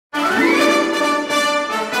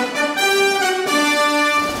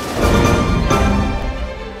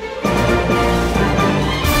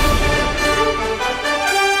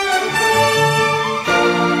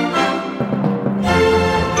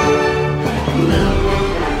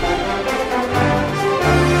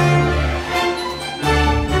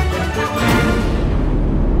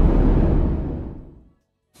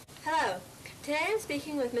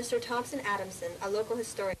Thompson Adamson, a local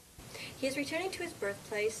historian. He is returning to his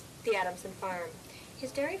birthplace, the Adamson farm.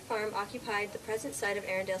 His dairy farm occupied the present site of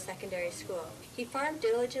Erindale Secondary School. He farmed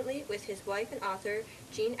diligently with his wife and author,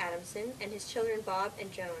 Jean Adamson, and his children, Bob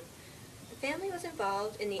and Joan. The family was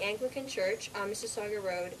involved in the Anglican Church on Mississauga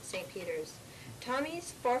Road, St. Peter's.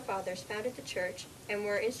 Tommy's forefathers founded the church and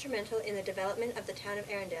were instrumental in the development of the town of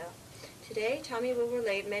Erindale. Today, Tommy will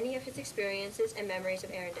relate many of his experiences and memories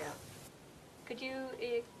of Erindale. Could you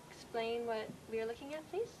explain what we are looking at,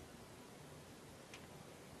 please?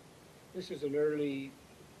 This is an early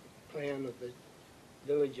plan of the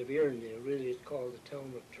village of Erindale. Really, it's called the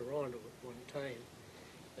town of Toronto at one time.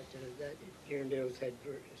 But Erindale's had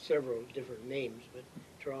several different names, but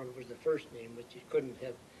Toronto was the first name, which you couldn't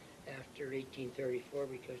have after 1834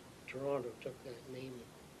 because Toronto took that name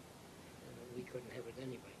and we couldn't have it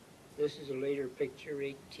anyway. This is a later picture,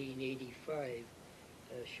 1885.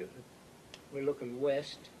 We're looking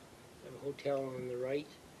west, a hotel on the right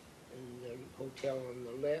and the hotel on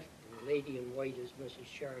the left. The lady in white is Mrs.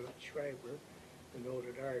 Charlotte Schreiber, the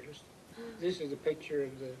noted artist. This is a picture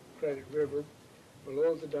of the Credit River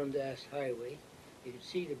below the Dundas Highway. You can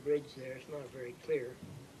see the bridge there. It's not very clear.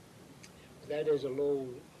 That is a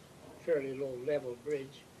fairly low level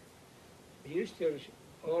bridge. We used to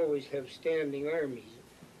always have standing armies,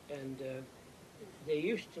 and they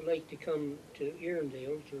used to like to come to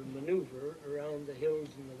Erindale to maneuver around the hills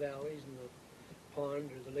and the valleys and the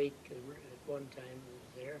pond or the lake at one time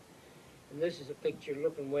was there. And this is a picture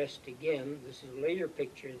looking west again. This is a later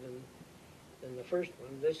picture than the first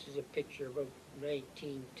one. This is a picture about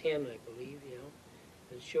 1910, I believe, you know.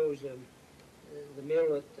 It shows the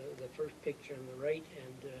mill at the first picture on the right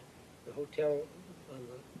and the hotel on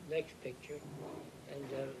the next picture and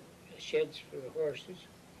sheds for the horses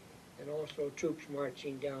and also troops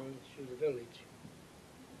marching down through the village.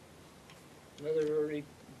 Another early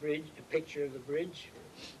bridge, a picture of the bridge.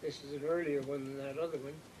 This is an earlier one than that other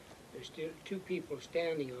one. There's still two people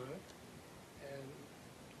standing on it. And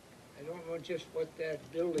I don't know just what that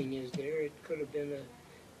building is there. It could have been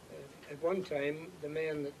at one time, the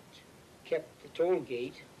man that kept the toll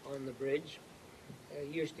gate on the bridge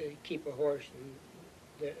used to keep a horse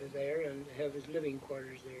there and have his living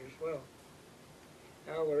quarters there as well.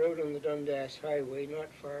 Now we're out on the Dundas Highway,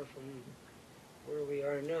 not far from where we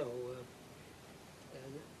are now.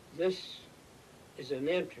 This is an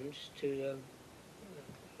entrance to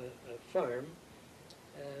a farm,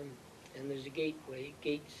 and there's a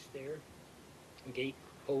gates there, gate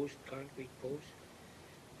post, concrete post.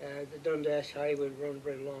 The Dundas Highway runs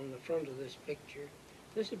right along the front of this picture.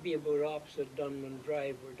 This would be about opposite Dunman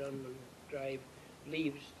Drive, where Dunman Drive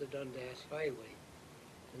leaves the Dundas Highway.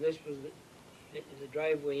 And this was the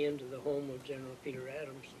driveway into the home of General Peter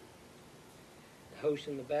Adamson. The house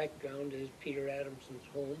in the background is Peter Adamson's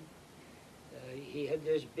home. He had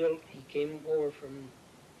this built. He came over from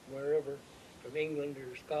wherever, from England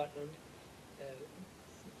or Scotland,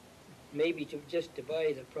 maybe just to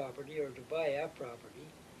buy the property or to buy a property.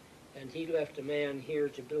 And he left a man here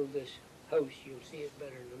to build this house. You'll see it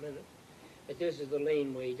better in a minute. But this is the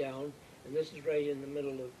laneway down, and this is right in the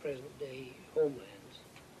middle of present-day homelands.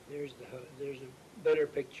 There's a better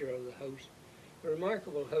picture of the house. A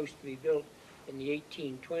remarkable house to be built in the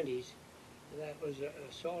 1820s. That was a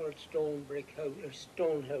solid stone brick house, a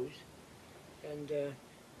stone house, and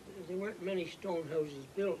there weren't many stone houses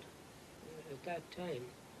built at that time.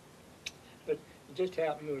 But it just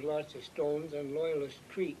happened there was lots of stones, and Loyalist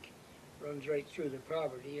Creek runs right through the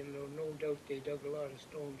property, and no doubt they dug a lot of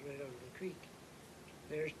stones right out of the creek.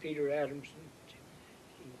 There's Peter Adamson.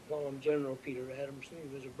 You call him General Peter Adamson.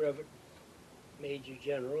 He was a brevet major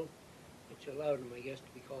general, which allowed him, I guess,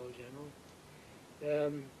 to be called general.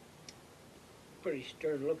 Pretty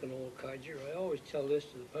stern-looking old codger. I always tell this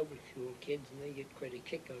to the public school kids, and they get quite a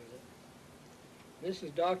kick out of it. This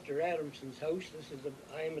is Dr. Adamson's house.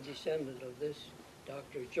 I am a descendant of this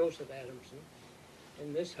Doctor Joseph Adamson,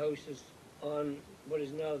 and this house is on what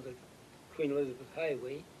is now the Queen Elizabeth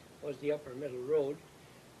Highway, was the Upper Middle Road,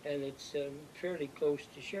 and it's fairly close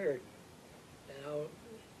to Sheridan. Now,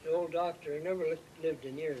 the old doctor never lived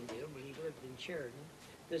in Erindale, but he lived in Sheridan.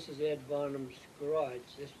 This is Ed Bonham's garage.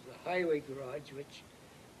 This was a highway garage, which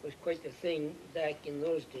was quite the thing back in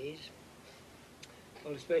those days.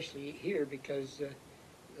 Well, especially here, because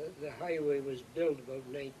the highway was built about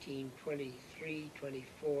 1923,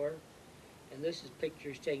 24, and this is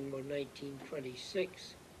pictures taken about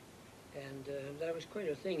 1926. And that was quite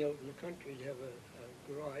a thing out in the country to have a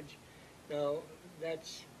garage. Now,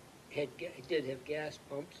 it did have gas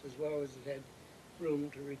pumps, as well as it had room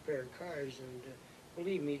to repair cars, and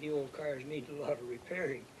believe me, the old cars need a lot of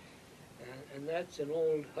repairing. And that's an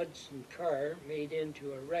old Hudson car made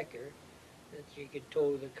into a wrecker that you could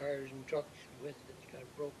tow the cars and trucks with that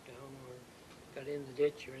got broke down or got in the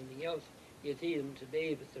ditch or anything else. You see them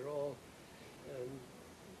today, but they're all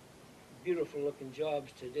beautiful looking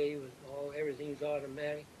jobs today with everything's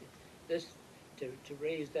automatic. This, to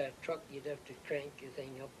raise that truck, you'd have to crank your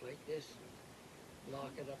thing up like this and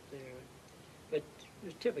lock it up there. But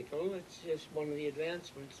it's typical. It's just one of the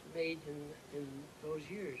advancements made in those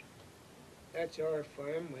years. That's our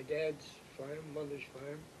farm, my dad's farm, mother's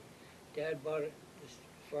farm. Dad bought this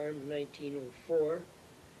farm in 1904,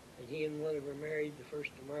 and he and mother were married the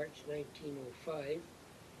 1st of March 1905.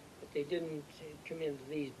 But they didn't come into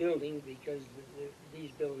these buildings because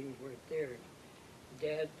these buildings weren't there.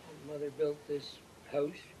 Dad and mother built this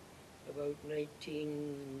house about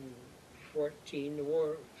 1914, the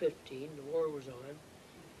war was on,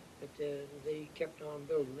 but they kept on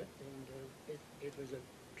building it, and it was a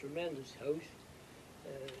tremendous house,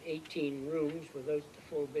 18 rooms without the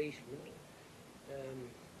full basement,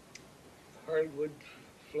 hardwood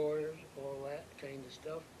floors, all that kind of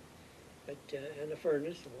stuff, but and a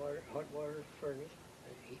furnace, hot water furnace,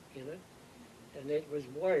 in it. And it was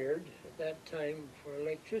wired at that time for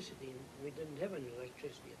electricity. And we didn't have any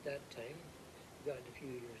electricity at that time. We got it a few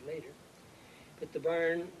years later. But the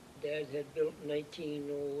barn Dad had built in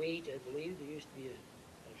 1908, I believe. There used to be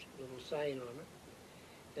a little sign on it.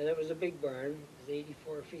 And it was a big barn. It was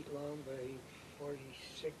 84 feet long by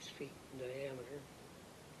 46 feet in diameter.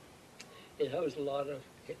 It housed a lot of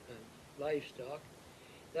livestock.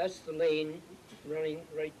 That's the lane running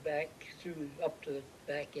right back through, up to the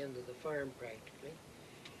back end of the farm practically.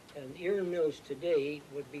 And Erin Mills today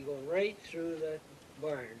would be going right through that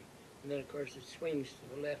barn. And then of course it swings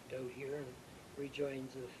to the left out here and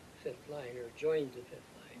rejoins the fifth line, or joins the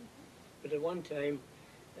fifth line. But at one time,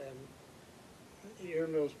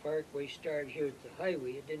 Erin Mills Parkway started here at the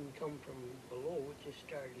highway. It didn't come from below, it just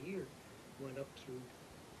started here, went up through.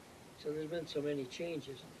 So there's been so many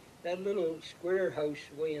changes. That little square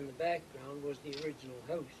house way in the background was the original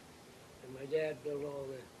house, and my dad built all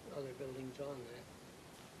the other buildings on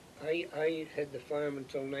that. I had the farm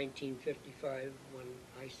until 1955 when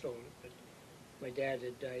I sold it, but my dad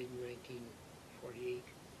had died in 1948.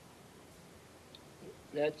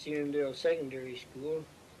 That's Erindale Secondary School.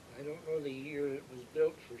 I don't know the year it was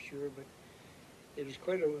built for sure, but it was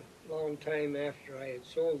quite a long time after I had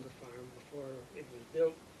sold the farm before it was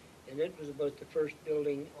built. And it was about the first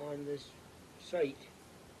building on this site.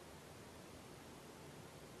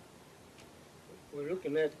 We're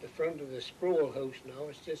looking at the front of the Sproul house now.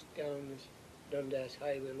 It's just down this Dundas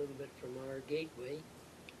Highway a little bit from our gateway.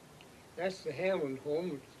 That's the Hammond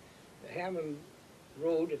home. The Hammond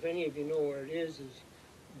Road, if any of you know where it is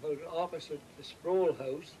about opposite the Sproul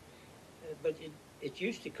house. But it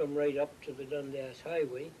used to come right up to the Dundas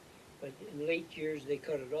Highway, but in late years they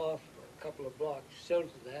cut it off a couple of blocks south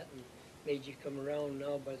of that and made you come around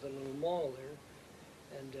now by the little mall there.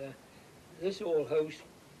 And this old house,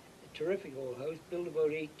 a terrific old house, built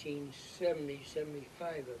about 1870, 75,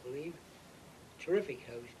 I believe. Terrific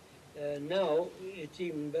house. Now it's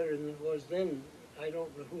even better than it was then. I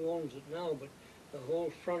don't know who owns it now, but the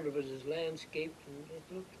whole front of it is landscaped and it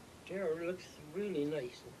looks terrible. It looks really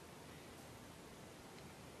nice.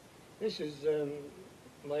 This is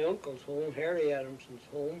my uncle's home, Harry Adamson's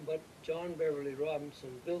home, but John Beverly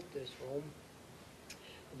Robinson built this home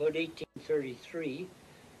about 1833,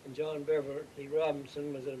 and John Beverly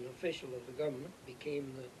Robinson was an official of the government,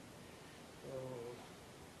 became the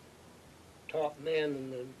top man in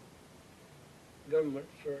the government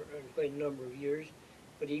for quite a number of years,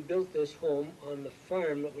 but he built this home on the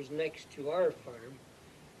farm that was next to our farm,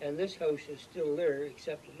 and this house is still there,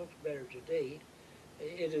 except it looks better today.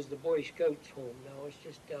 It is the Boy Scouts' home now. It's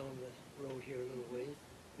just down the road here a little ways.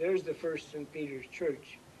 There's the first St. Peter's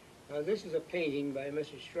Church. Now this is a painting by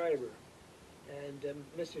Mrs. Schreiber, and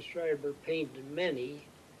Mrs. Schreiber painted many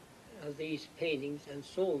of these paintings and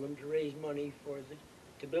sold them to raise money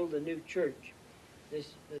to build a new church. They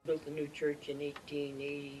built the new church in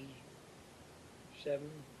 1887.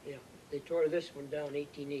 Yeah, they tore this one down in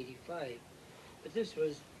 1885. But this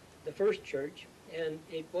was the first church, and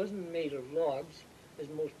it wasn't made of logs, as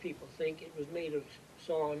most people think. It was made of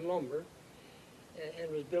sawn lumber, and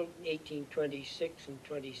was built in 1826 and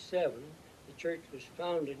 27. The church was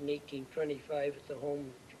founded in 1825 at the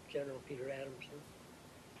home of General Peter Adamson.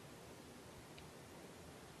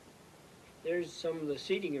 There's some of the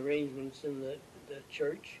seating arrangements in the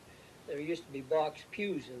church. There used to be box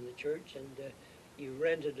pews in the church, and you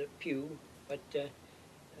rented a pew, but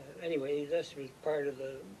anyway, this was part of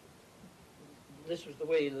this was the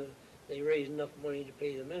way the they raised enough money to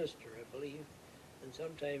pay the minister, I believe. And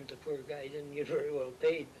sometimes the poor guy didn't get very well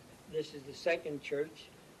paid. This is the second church,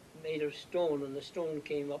 made of stone, and the stone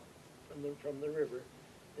came up from the river.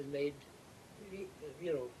 Is made,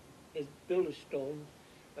 you know, is built of stone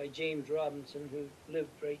by James Robinson, who lived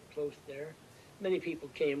right close there. Many people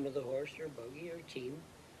came with a horse or buggy or team,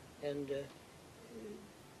 and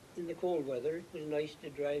in the cold weather, it was nice to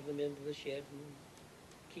drive them into the shed and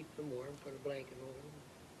keep them warm, put a blanket over them.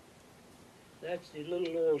 That's the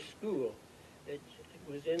little old school. It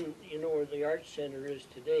was in, you know, where the Arts Center is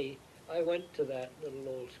today. I went to that little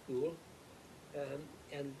old school,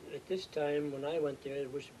 and at this time, when I went there,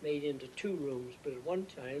 it was made into 2 rooms, but at one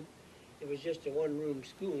time, it was just a 1-room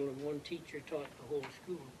school, and one teacher taught the whole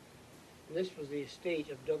school. And this was the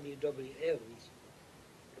estate of W.W. Evans.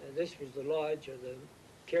 This was the lodge, or the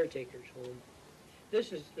caretaker's home.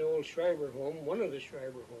 This is the old Schreiber home, one of the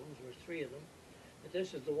Schreiber homes. There were 3 of them. But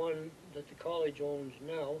this is the one that the college owns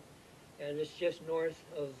now, and it's just north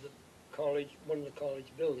of the college, one of the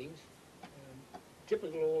college buildings.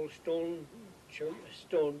 Typical old stone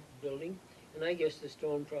building, and I guess the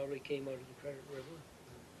stone probably came out of the Credit River,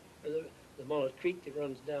 or the Mullet Creek that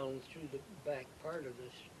runs down through the back part of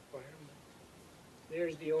this farm.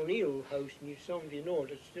 There's the O'Neill house, and some of you know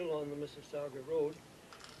it. It's still on the Mississauga Road.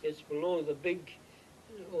 It's below the big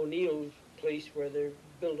O'Neill place where they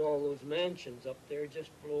built all those mansions up there,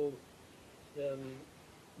 just below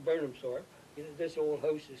Bonham. This old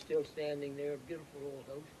house is still standing there, a beautiful old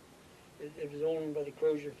house. It was owned by the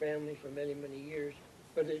Crozier family for many, many years,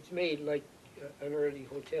 but it's made like an early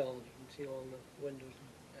hotel. You can see all the windows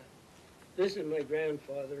and that. This is my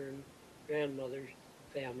grandfather and grandmother's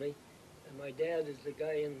family, and my dad is the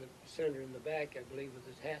guy in the center in the back, I believe, with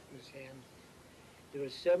his hat in his hand. There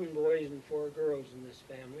was 7 boys and 4 girls in this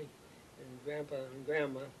family, and Grandpa and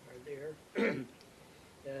Grandma are there.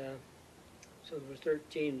 So there was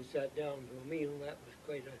 13 that sat down to a meal, and that was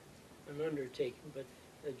quite an undertaking, but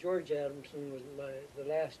George Adamson was the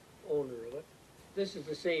last owner of it. This is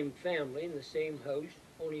the same family in the same house,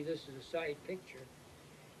 only this is a side picture.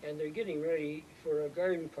 And they're getting ready for a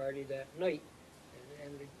garden party that night.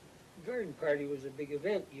 And the garden party was a big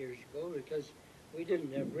event years ago because we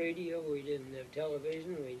didn't have radio, we didn't have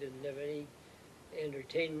television, we didn't have any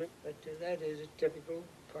entertainment, but that is a typical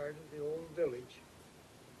part of the old village.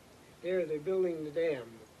 There they're building the dam,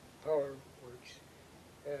 the power works.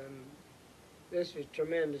 This was a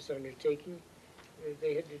tremendous undertaking.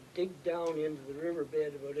 They had to dig down into the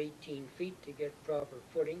riverbed about 18 feet to get proper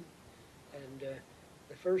footing. And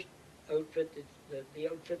the first outfit, the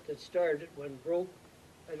outfit that started went broke.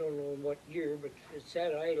 I don't know in what year, but it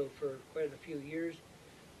sat idle for quite a few years.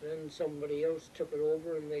 Then somebody else took it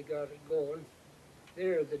over and they got it going.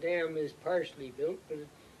 There, the dam is partially built, but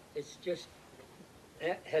it's just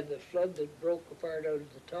had the flood that broke apart out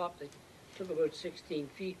of the top. They took about 16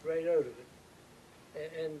 feet right out of it.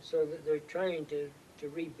 And so they're trying to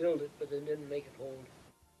rebuild it, but they didn't make it hold.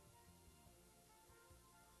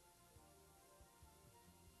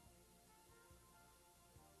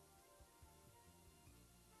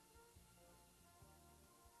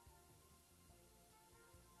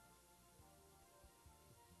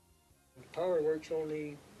 The power works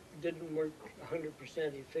only didn't work 100%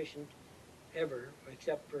 efficient ever,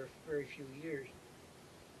 except for very few years.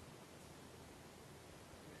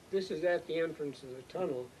 This is at the entrance of the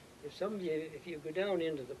tunnel. If you go down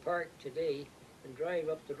into the park today and drive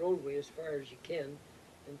up the roadway as far as you can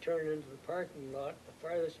and turn into the parking lot, the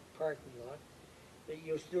farthest parking lot,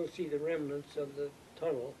 you'll still see the remnants of the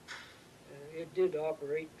tunnel. It did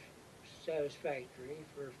operate satisfactorily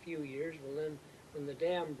for a few years. Well, then when the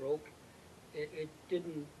dam broke, it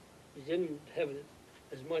didn't have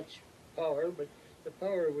as much power, but the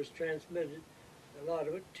power was transmitted, a lot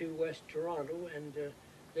of it, to West Toronto, and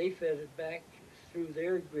they fed it back through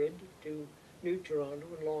their grid to New Toronto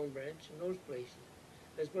and Long Branch and those places.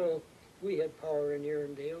 As well, we had power in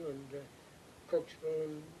Erindale and Cooksville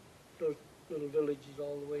and those little villages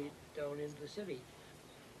all the way down into the city.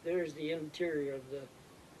 There's the interior of the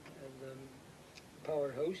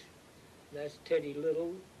powerhouse. That's Teddy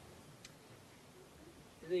Little.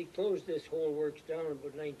 They closed this whole works down in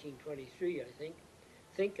about 1923, I think,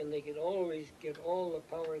 thinking they could always get all the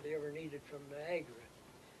power they ever needed from Niagara.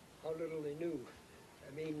 How little they knew.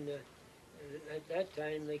 I mean, at that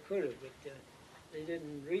time they could have, but they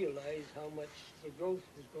didn't realize how much the growth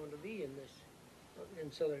was going to be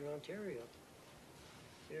in southern Ontario.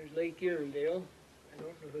 There's Lake Erindale. I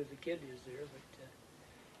don't know who the kid is there, but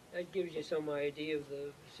that gives you some idea of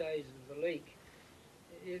the size of the lake.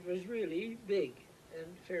 It was really big and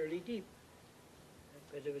fairly deep,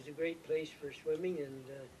 but it was a great place for swimming, and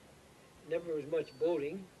never was much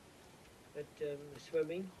boating, but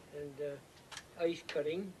swimming and ice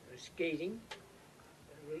cutting, skating,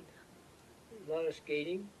 a lot of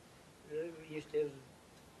skating. We used to have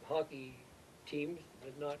hockey teams,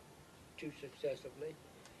 but not too successfully.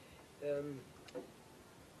 A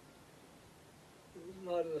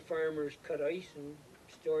lot of the farmers cut ice and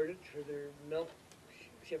stored it for their milk,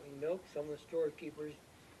 shipping milk. Some of the storekeepers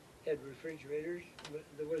had refrigerators, but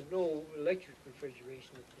there was no electric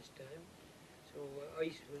refrigeration at this time, so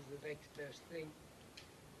ice was the next best thing.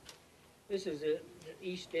 This is the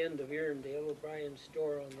east end of Erindale, O'Brien's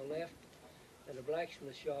store on the left, and a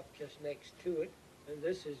blacksmith shop just next to it. And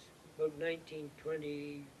this is about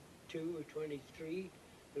 1922 or 23.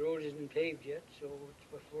 The road isn't paved yet, so it's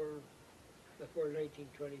before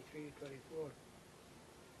 1923 or 24.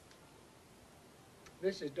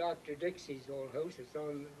 This is Dr. Dixie's old house. It's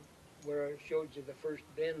on where I showed you the first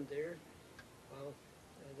bend there. Well,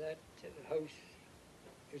 that house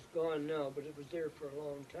is gone now, but it was there for a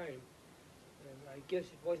long time. And I guess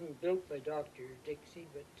it wasn't built by Dr. Dixie,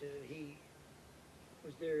 but he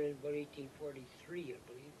was there in about 1843, I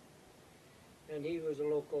believe. And he was a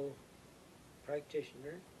local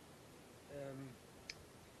practitioner.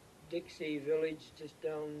 Dixie Village, just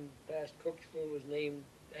down past Cooksville, was named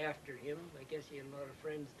after him. I guess he had a lot of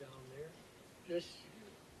friends down there. This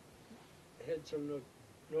had some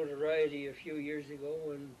notoriety a few years ago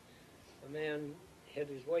when a man had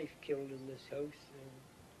his wife killed in this house in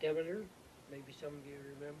Demeter. Maybe some of you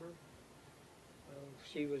remember.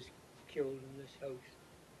 She was killed in this house.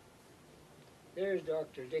 There's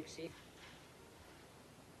Dr. Dixie.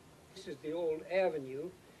 This is the old avenue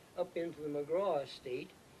up into the McGraw estate,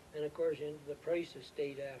 and of course into the Price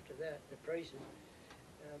estate after that. The Prices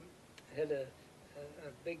had a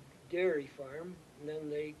big dairy farm, and then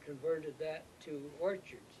they converted that to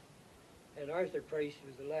orchards. And Arthur Price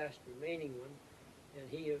was the last remaining one, and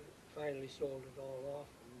he finally sold it all off.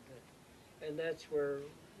 And that's where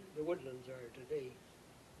the woodlands are today.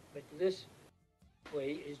 But this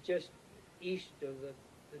way is just east of the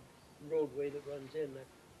roadway that runs in.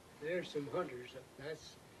 There's some hunters up.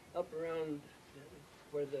 That's up around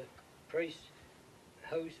where the Price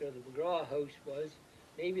house or the McGraw house was.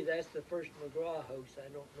 Maybe that's the first McGraw house, I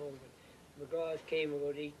don't know. But McGraws came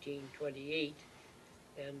about 1828,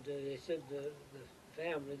 and they said the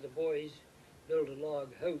family, the boys, built a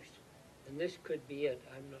log house. And this could be it.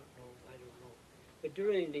 I don't know. But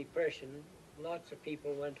during the Depression, lots of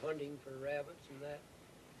people went hunting for rabbits and that,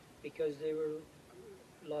 because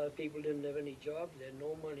a lot of people didn't have any jobs, they had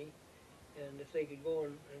no money, and if they could go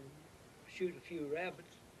and shoot a few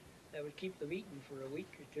rabbits, that would keep them eating for a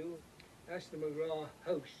week or two. That's the McGraw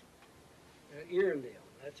house, Erindale.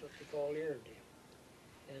 That's what they call Erindale.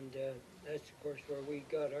 And that's, of course, where we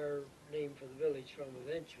got our name for the village from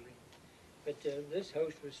eventually. But this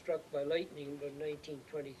house was struck by lightning in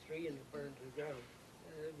 1923 and it burned to the ground.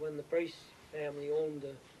 When the Price family owned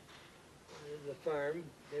the farm,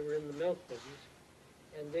 they were in the milk business,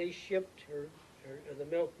 and they shipped the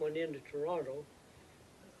milk went into Toronto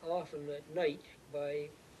often at night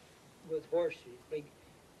with horses, big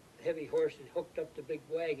heavy horses hooked up to big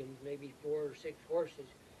wagons, maybe 4 or 6 horses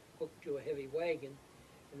hooked to a heavy wagon,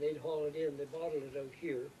 and they'd haul it in. They bottled it out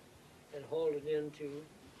here and hauled it into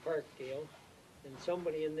Parkdale, and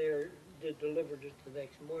somebody in there delivered it the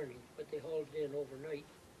next morning, but they hauled it in overnight.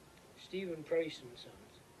 Stephen Price and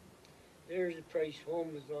Sons. There's the Price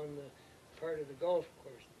home, is on the part of the golf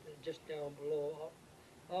course, just down below,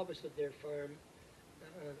 opposite their farm,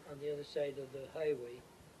 on the other side of the highway.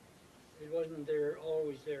 It wasn't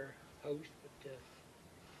always their house, but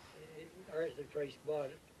Arthur Price bought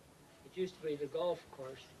it. It used to be the golf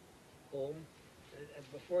course home.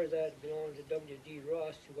 And before that, it belonged to W.G.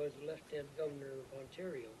 Ross, who was the Lieutenant Governor of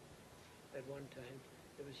Ontario at one time.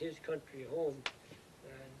 It was his country home.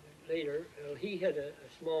 And later, he had a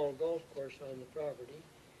small golf course on the property,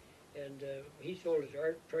 and he sold it to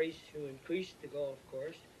Art Price, who increased the golf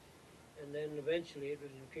course, and then eventually it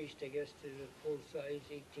was increased, I guess, to the full-size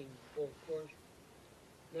 18-hole course.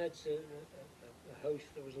 And that's a house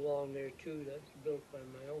that was along there, too. That's built by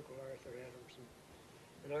my uncle, Arthur Adamson.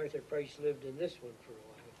 And Arthur Price lived in this one for a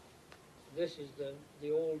while. This is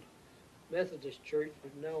the old Methodist church,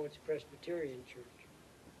 but now it's Presbyterian church.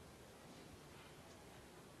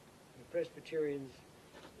 The Presbyterians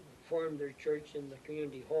formed their church in the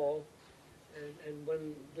community hall, and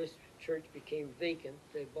when this church became vacant,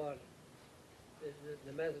 they bought it.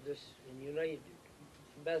 The Methodists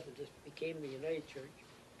Methodist became the United Church.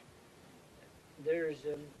 There's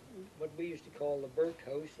what we used to call the Burke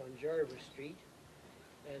House on Jarvis Street.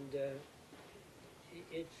 And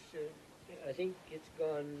it's I think it's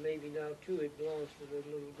gone maybe now too. It belongs to the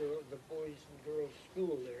little girl, the boys and girls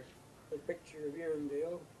school there. The picture of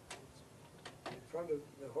Erindale. It's in front of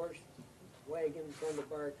the horse wagon in front of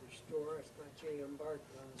Barker's store. It's not J.M.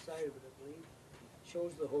 Barker on the side of it, I believe.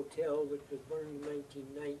 Shows the hotel, which was burned in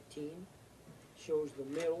 1919. Shows the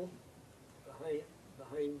mill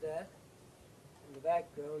behind that. In the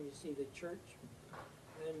background, you see the church.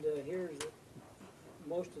 And here's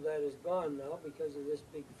most of that is gone now because of this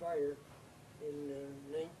big fire in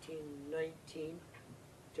 1919.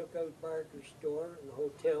 Took out Barker's store and the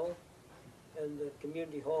hotel and the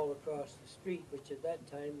community hall across the street, which at that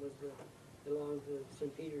time was belonged to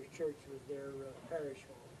St. Peter's Church, was their parish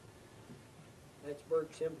hall. That's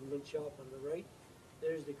Burke's Implement Shop on the right.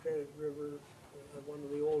 There's the Credit River, one of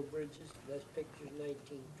the old bridges. That's pictures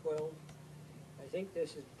 1912. I think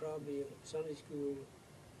this is probably a Sunday school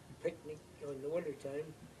picnic in the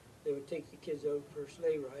wintertime. They would take the kids out for a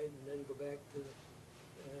sleigh ride and then go back to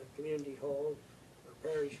the community hall or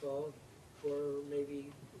parish hall for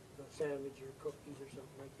maybe a sandwich or cookies or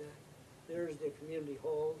something like that. There's the community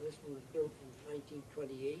hall. This one was built in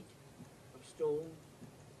 1928 of stone.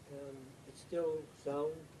 It's still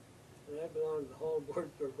sound. And I belonged to the hall board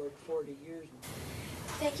for about 40 years.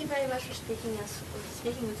 Thank you very much for speaking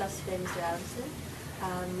with us today, Mr. Adamson.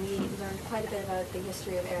 We learned quite a bit about the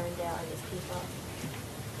history of Erindale and its people.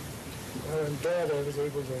 Well, I'm glad I was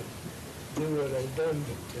able to do what I've done,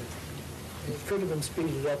 but it could have been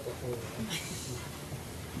speeded up a whole lot.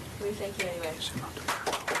 We thank you anyway.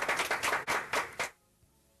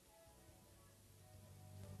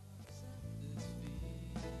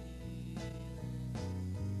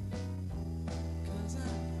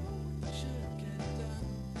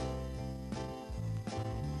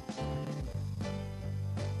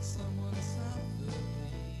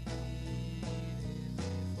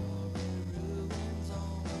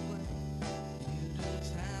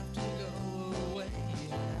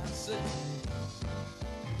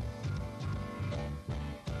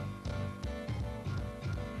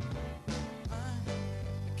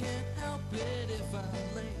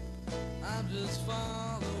 Just fine.